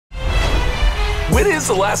When is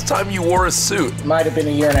the last time you wore a suit? Might have been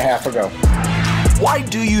a year and a half ago. Why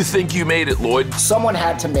do you think you made it, Lloyd? Someone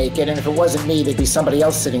had to make it, and if it wasn't me, there'd be somebody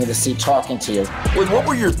else sitting in the seat talking to you. Lloyd, what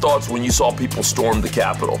were your thoughts when you saw people storm the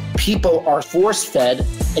Capitol? People are force-fed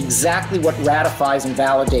exactly what ratifies and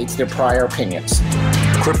validates their prior opinions.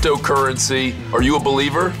 Cryptocurrency, are you a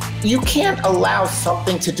believer? You can't allow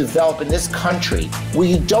something to develop in this country where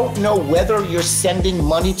you don't know whether you're sending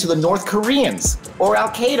money to the North Koreans or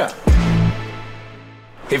Al-Qaeda.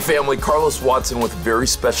 Hey family, Carlos Watson with a very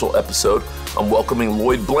special episode. I'm welcoming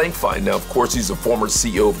Lloyd Blankfein. Now, of course, he's a former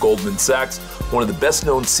CEO of Goldman Sachs, one of the best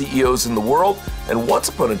known CEOs in the world, and once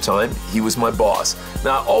upon a time, he was my boss.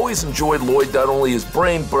 Now, I always enjoyed Lloyd, not only his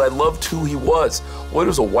brain, but I loved who he was. Lloyd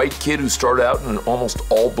was a white kid who started out in an almost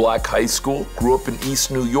all-black high school, grew up in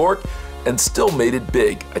East New York, and still made it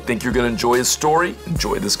big. I think you're going to enjoy his story.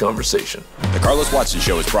 Enjoy this conversation. The Carlos Watson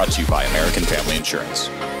Show is brought to you by American Family Insurance.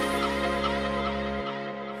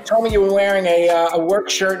 Told me you were wearing a work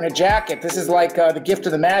shirt and a jacket. This is like the gift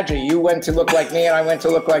of the Magi. You went to look like me and I went to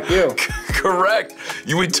look like you. Correct.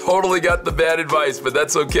 We totally got the bad advice, but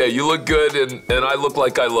that's okay. You look good and I look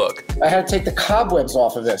like I look. I had to take the cobwebs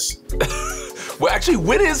off of this. Well, actually,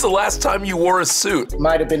 when is the last time you wore a suit?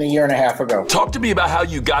 Might have been a year and a half ago. Talk to me about how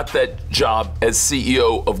you got that job as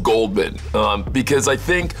CEO of Goldman. Because I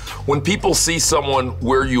think when people see someone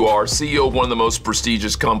where you are, CEO of one of the most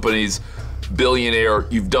prestigious companies, billionaire,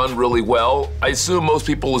 you've done really well. I assume most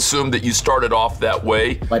people assume that you started off that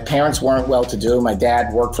way. My parents weren't well-to-do. My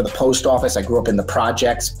dad worked for the post office. I grew up in the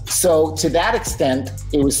projects. So to that extent,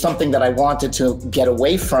 it was something that I wanted to get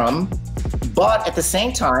away from. But at the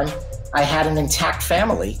same time, I had an intact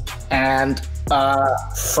family and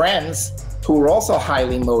friends who were also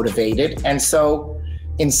highly motivated. And so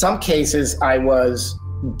in some cases, I was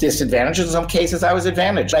disadvantaged. In some cases, I was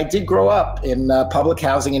advantaged. I did grow up in public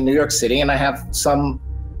housing in New York City, and I have some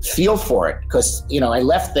feel for it because, you know, I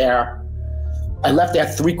left there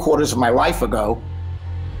 3/4 of my life ago.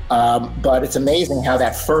 But it's amazing how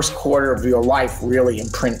that first quarter of your life really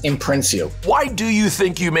imprints you. Why do you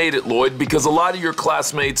think you made it, Lloyd? Because a lot of your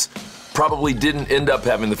classmates probably didn't end up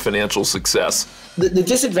having the financial success. The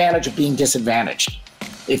disadvantage of being disadvantaged,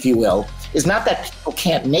 if you will, is not that people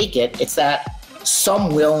can't make it, it's that some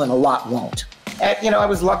will and a lot won't. And, you know, I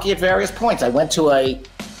was lucky at various points. I went to a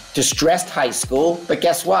distressed high school, but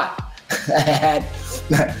guess what? I had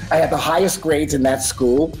the highest grades in that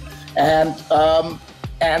school, and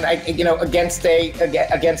I, you know, against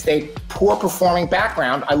a poor performing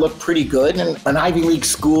background, I looked pretty good. And an Ivy League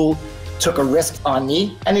school took a risk on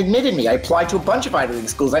me and admitted me. I applied to a bunch of Ivy League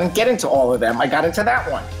schools. I didn't get into all of them. I got into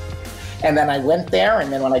that one. And then I went there,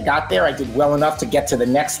 and then when I got there, I did well enough to get to the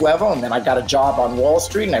next level, and then I got a job on Wall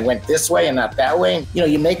Street, and I went this way and not that way. And, you know,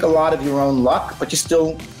 you make a lot of your own luck, but you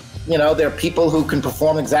still, you know, there are people who can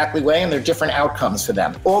perform exactly way, and there are different outcomes for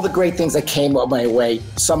them. All the great things that came my way,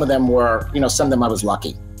 some of them were, you know, some of them I was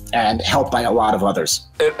lucky and helped by a lot of others.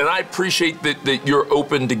 And I appreciate that you're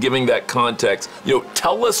open to giving that context. You know,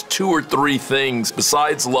 tell us 2 or 3 things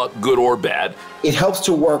besides luck, good or bad. It helps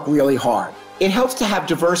to work really hard. It helps to have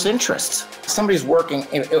diverse interests. Somebody's working,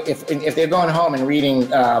 if they're going home and reading,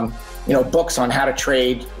 you know, books on how to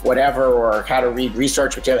trade whatever or how to read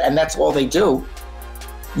research, whichever, and that's all they do,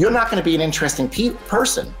 you're not going to be an interesting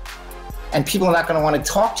person. And people are not going to want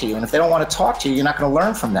to talk to you. And if they don't want to talk to you, you're not going to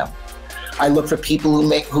learn from them. I look for people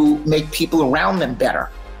who make people around them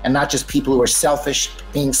better, and not just people who are selfish,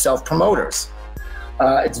 being self-promoters.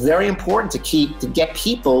 It's very important to get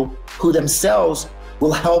people who themselves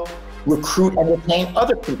will help recruit and retain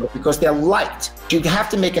other people because they're liked. You have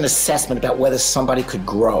to make an assessment about whether somebody could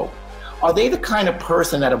grow. Are they the kind of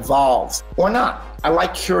person that evolves or not? I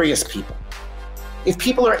like curious people. If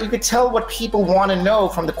people are, you could tell what people want to know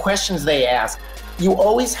from the questions they ask. You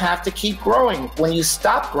always have to keep growing. When you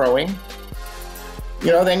stop growing,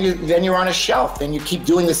 you know, then you're on a shelf. Then you keep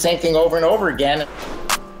doing the same thing over and over again.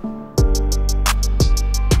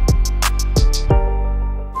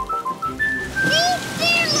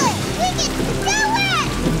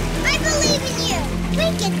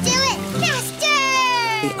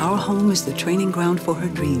 Our home is the training ground for her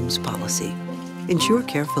dreams policy. Insure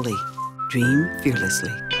carefully. Dream fearlessly.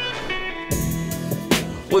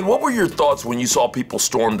 Lloyd, what were your thoughts when you saw people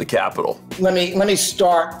storm the Capitol? Let me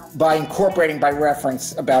start by incorporating by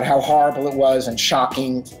reference about how horrible it was and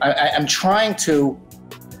shocking. I'm trying to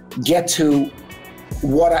get to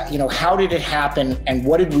how did it happen and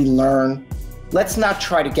what did we learn? Let's not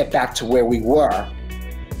try to get back to where we were.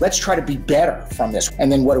 Let's try to be better from this.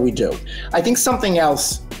 And then what do? I think something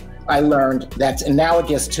else I learned that's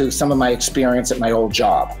analogous to some of my experience at my old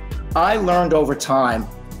job. I learned over time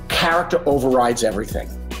character overrides everything.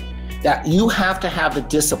 That you have to have the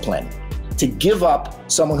discipline to give up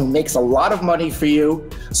someone who makes a lot of money for you,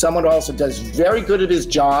 someone who also does very good at his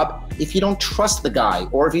job, if you don't trust the guy,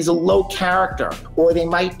 or if he's a low character, or they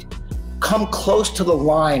might come close to the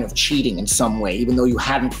line of cheating in some way, even though you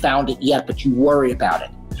hadn't found it yet, but you worry about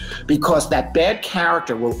it. Because that bad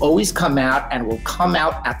character will always come out, and will come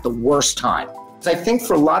out at the worst time. I think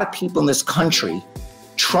for a lot of people in this country,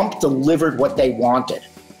 Trump delivered what they wanted.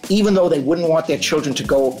 Even though they wouldn't want their children to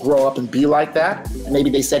grow up and be like that. And maybe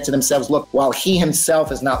they said to themselves, look, while he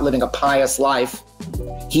himself is not living a pious life,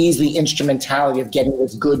 he's the instrumentality of getting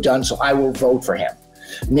this good done, so I will vote for him.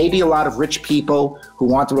 Maybe a lot of rich people who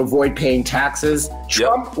want to avoid paying taxes.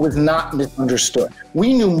 Trump was not misunderstood.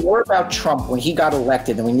 We knew more about Trump when he got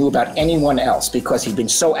elected than we knew about anyone else, because he'd been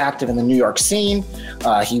so active in the New York scene.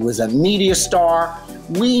 He was a media star.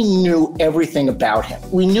 We knew everything about him.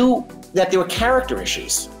 We knew that there were character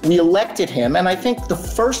issues. We elected him, and I think the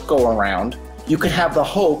first go around, you could have the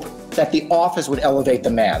hope that the office would elevate the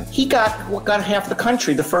man. He got half the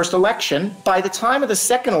country the first election. By the time of the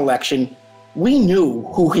second election, we knew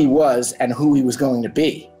who he was and who he was going to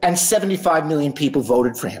be. And 75 million people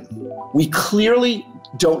voted for him. We clearly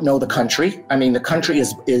don't know the country. I mean, the country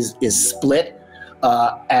is split,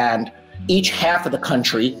 and each half of the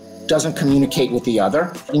country doesn't communicate with the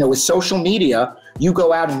other. You know, with social media, you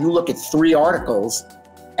go out and you look at 3 articles,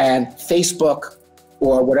 and Facebook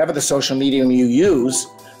or whatever the social medium you use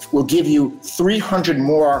will give you 300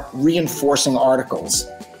 more reinforcing articles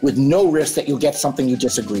with no risk that you'll get something you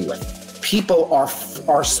disagree with. People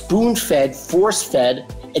are spoon-fed,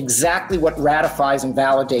 force-fed exactly what ratifies and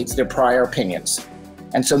validates their prior opinions.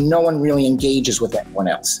 And so no one really engages with anyone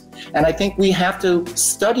else. And I think we have to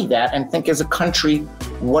study that and think as a country,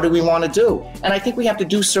 what do we want to do? And I think we have to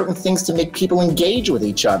do certain things to make people engage with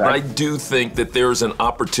each other. I do think that there's an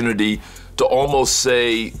opportunity to almost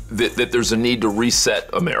say that there's a need to reset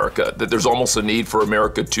America, that there's almost a need for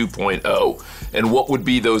America 2.0. And what would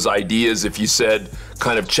be those ideas if you said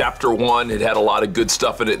kind of chapter 1, it had a lot of good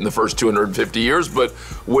stuff in it in the first 250 years, but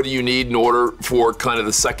what do you need in order for kind of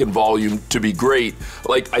the second volume to be great?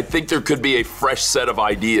 Like, I think there could be a fresh set of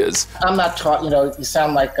ideas. I'm not taught, you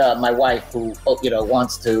sound like my wife who,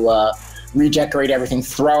 wants to redecorate everything,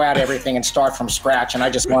 throw out everything and start from scratch. And I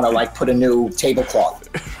just want to put a new tablecloth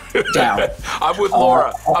down. I'm with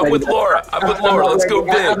Laura. I'm with Laura. Let's go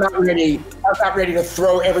big. I'm not ready to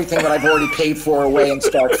throw everything that I've already paid for away and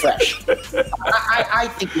start fresh. I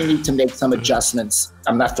think we need to make some adjustments.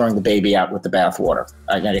 I'm not throwing the baby out with the bathwater.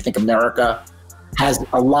 I think America has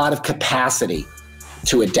a lot of capacity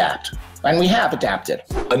to adapt, and we have adapted.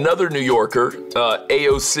 Another New Yorker,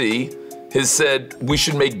 AOC, has said we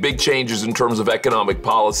should make big changes in terms of economic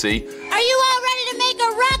policy. Are you all ready to make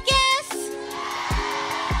a ruckus?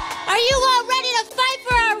 Are you all ready to fight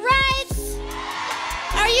for our rights?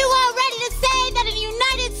 Are you all ready to say that in the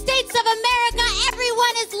United States of America,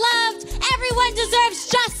 everyone is loved, everyone deserves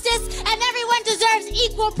justice, and everyone deserves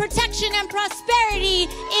equal protection and prosperity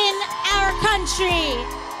in our country?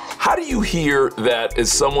 How do you hear that as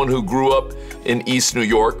someone who grew up in East New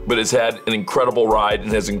York, but has had an incredible ride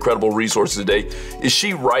and has incredible resources today? Is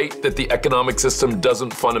she right that the economic system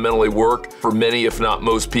doesn't fundamentally work for many, if not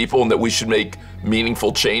most people, and that we should make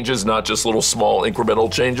meaningful changes, not just little small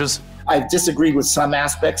incremental changes? I've disagreed with some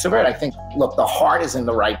aspects of it. I think, look, the heart is in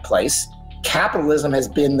the right place. Capitalism has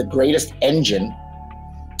been the greatest engine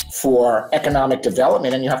for economic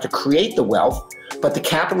development, and you have to create the wealth. But the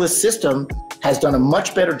capitalist system has done a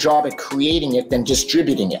much better job at creating it than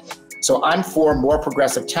distributing it. So I'm for a more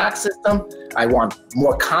progressive tax system. I want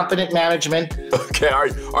more competent management. Okay, all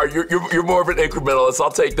right, you're more of an incrementalist.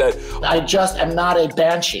 I'll take that. I just am not a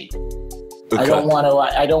banshee. Okay. I don't want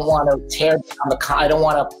to tear down I don't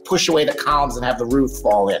want to push away the columns and have the roof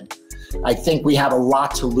fall in. I think we have a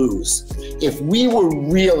lot to lose. If we were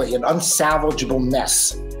really an unsalvageable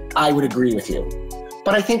mess, I would agree with you.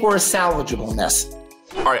 But I think we're a salvageable mess.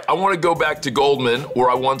 All right, I want to go back to Goldman, where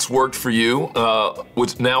I once worked for you,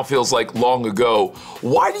 which now feels like long ago.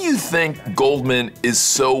 Why do you think Goldman is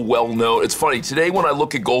so well known? It's funny, today when I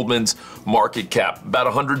look at Goldman's market cap,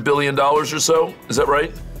 about $100 billion or so, is that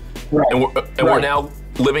right? Right. And we're now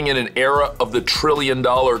living in an era of the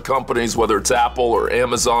trillion-dollar companies, whether it's Apple or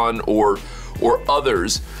Amazon or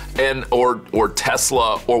others, and or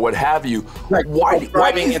Tesla or what have you. Right.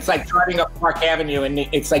 It's like driving up Park Avenue, and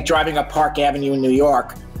it's like driving up Park Avenue in New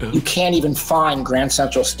York. You can't even find Grand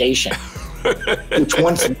Central Station, which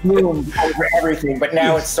once loomed over everything, but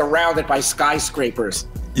now it's surrounded by skyscrapers.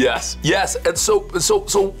 Yes. And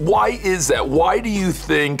so why is that? Why do you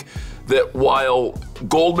think that while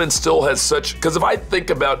Goldman still has such, because if I think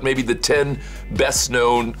about maybe the 10 best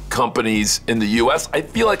known companies in the US, I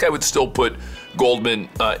feel like I would still put Goldman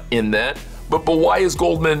in that. But why is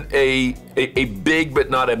Goldman a big but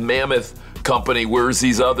not a mammoth company, whereas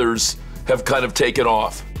these others have kind of taken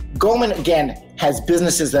off? Goldman, again, has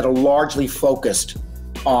businesses that are largely focused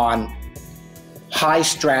on high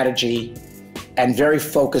strategy and very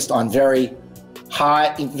focused on very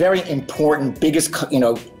high, very important, biggest,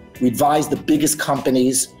 we advise the biggest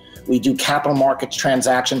companies. We do capital markets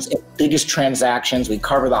transactions, biggest transactions. We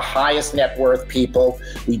cover the highest net worth people.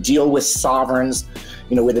 We deal with sovereigns,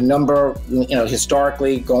 with a number,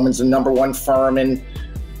 historically, Goldman's the number one firm in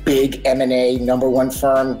big M&A, number one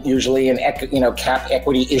firm usually in, cap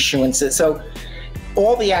equity issuances. So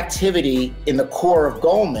all the activity in the core of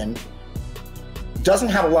Goldman doesn't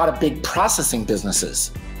have a lot of big processing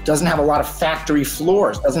businesses, doesn't have a lot of factory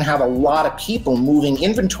floors, doesn't have a lot of people moving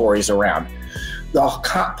inventories around.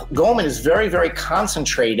 Goldman is very, very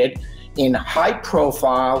concentrated in high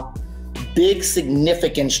profile, big,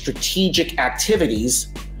 significant strategic activities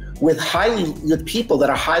with people that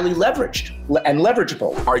are highly leveraged and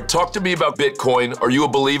leverageable. All right, talk to me about Bitcoin. Are you a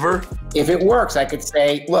believer? If it works, I could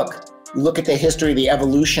say, look at the history, the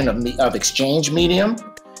evolution of exchange medium.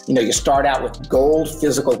 You start out with gold,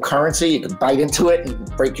 physical currency. You can bite into it and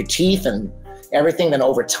break your teeth and everything. Then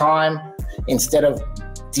over time, instead of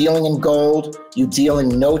dealing in gold, you deal in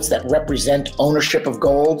notes that represent ownership of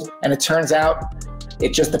gold. And it turns out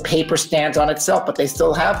the paper stands on itself, but they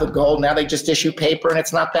still have the gold. Now they just issue paper and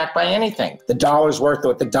it's not backed by anything. The dollar's worth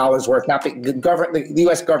what the dollar's worth. The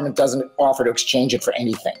US government doesn't offer to exchange it for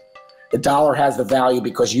anything. The dollar has the value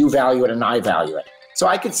because you value it and I value it. So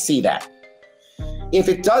I could see that. If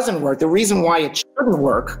it doesn't work, the reason why it shouldn't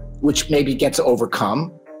work, which maybe gets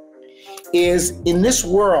overcome, is in this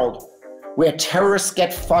world where terrorists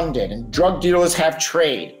get funded and drug dealers have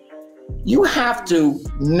trade, you have to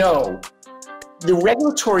know the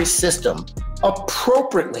regulatory system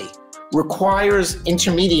appropriately requires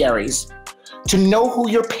intermediaries to know who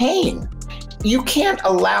you're paying. You can't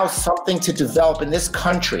allow something to develop in this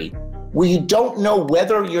country where you don't know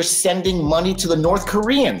whether you're sending money to the North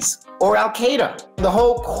Koreans or Al-Qaeda. The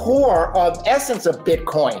whole core of essence of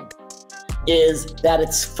Bitcoin is that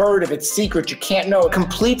it's furtive, it's secret, you can't know.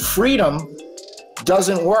 Complete freedom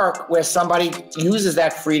doesn't work where somebody uses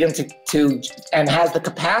that freedom to and has the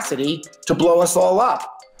capacity to blow us all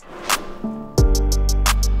up.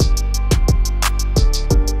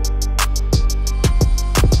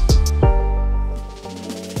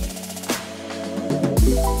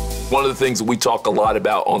 One of the things that we talk a lot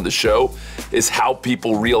about on the show is how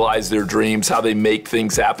people realize their dreams, how they make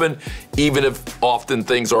things happen, even if often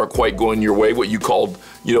things aren't quite going your way, what you called,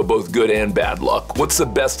 both good and bad luck. What's the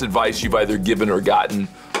best advice you've either given or gotten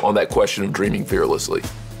on that question of dreaming fearlessly?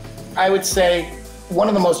 I would say one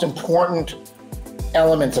of the most important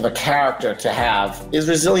elements of a character to have is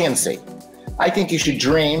resiliency. I think you should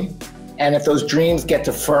dream, and if those dreams get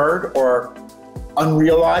deferred or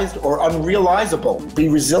unrealized or unrealizable, be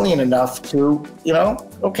resilient enough to,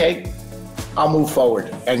 okay, I'll move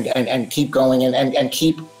forward and keep going and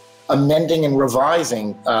keep amending and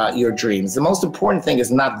revising your dreams. The most important thing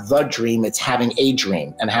is not the dream, it's having a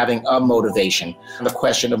dream and having a motivation. The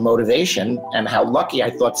question of motivation and how lucky I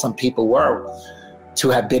thought some people were to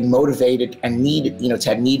have been motivated and to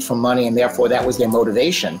have need for money, and therefore that was their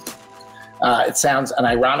motivation. It sounds an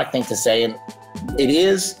ironic thing to say, and it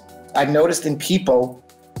is. I've noticed in people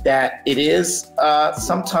that it is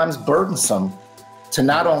sometimes burdensome to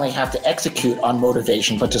not only have to execute on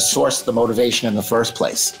motivation, but to source the motivation in the first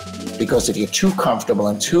place. Because if you're too comfortable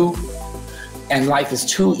and life is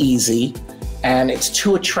too easy and it's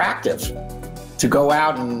too attractive to go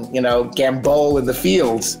out and, gambol in the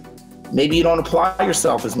fields, maybe you don't apply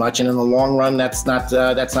yourself as much. And in the long run, that's not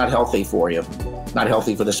healthy for you, not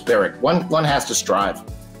healthy for the spirit. One has to strive.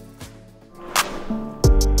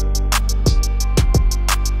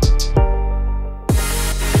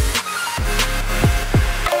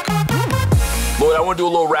 Lloyd, I want to do a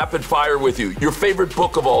little rapid fire with you. Your favorite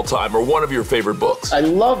book of all time, or one of your favorite books? I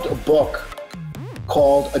loved a book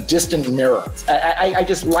called A Distant Mirror. I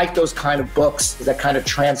just like those kind of books that kind of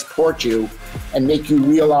transport you and make you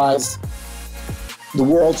realize the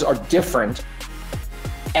worlds are different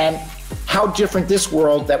and how different this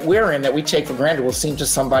world that we're in, that we take for granted, will seem to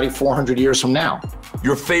somebody 400 years from now.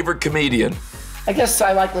 Your favorite comedian? I guess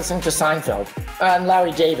I like listening to Seinfeld and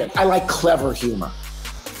Larry David. I like clever humor.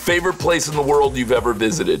 Favorite place in the world you've ever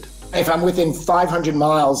visited? If I'm within 500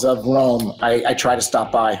 miles of Rome, I try to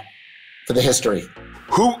stop by for the history.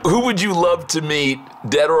 Who would you love to meet,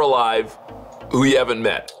 dead or alive, Who you haven't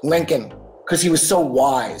met? Lincoln, because he was so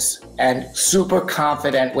wise and super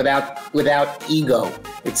confident without ego,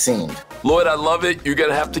 it seemed. Lloyd, I love it. You're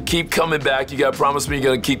going to have to keep coming back. You got to promise me you're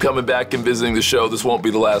going to keep coming back and visiting the show. This won't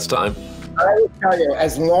be the last time. I will tell you,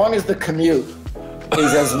 as long as the commute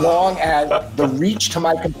is as long as the reach to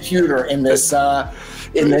my computer in this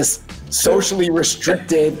socially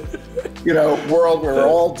restricted, world where we're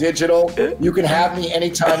all digital, you can have me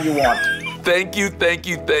anytime you want. Thank you.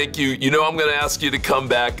 You know I'm going to ask you to come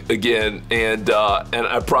back again, and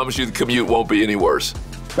I promise you the commute won't be any worse.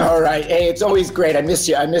 All right. Hey, it's always great. I miss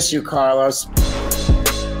you, Carlos.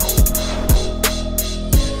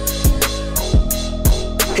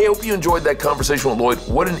 Hey, I hope you enjoyed that conversation with Lloyd.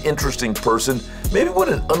 What an interesting person. Maybe what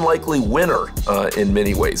an unlikely winner in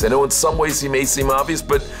many ways. I know in some ways he may seem obvious,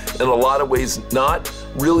 but in a lot of ways not.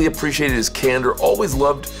 Really appreciated his candor, always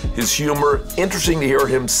loved his humor. Interesting to hear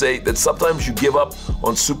him say that sometimes you give up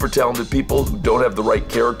on super talented people who don't have the right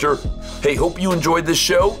character. Hey, hope you enjoyed this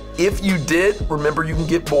show. If you did, remember you can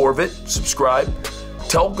get more of it. Subscribe.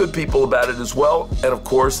 Tell good people about it as well. And of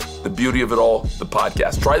course, the beauty of it all, the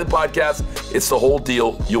podcast. Try the podcast. It's the whole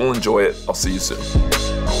deal. You'll enjoy it. I'll see you soon.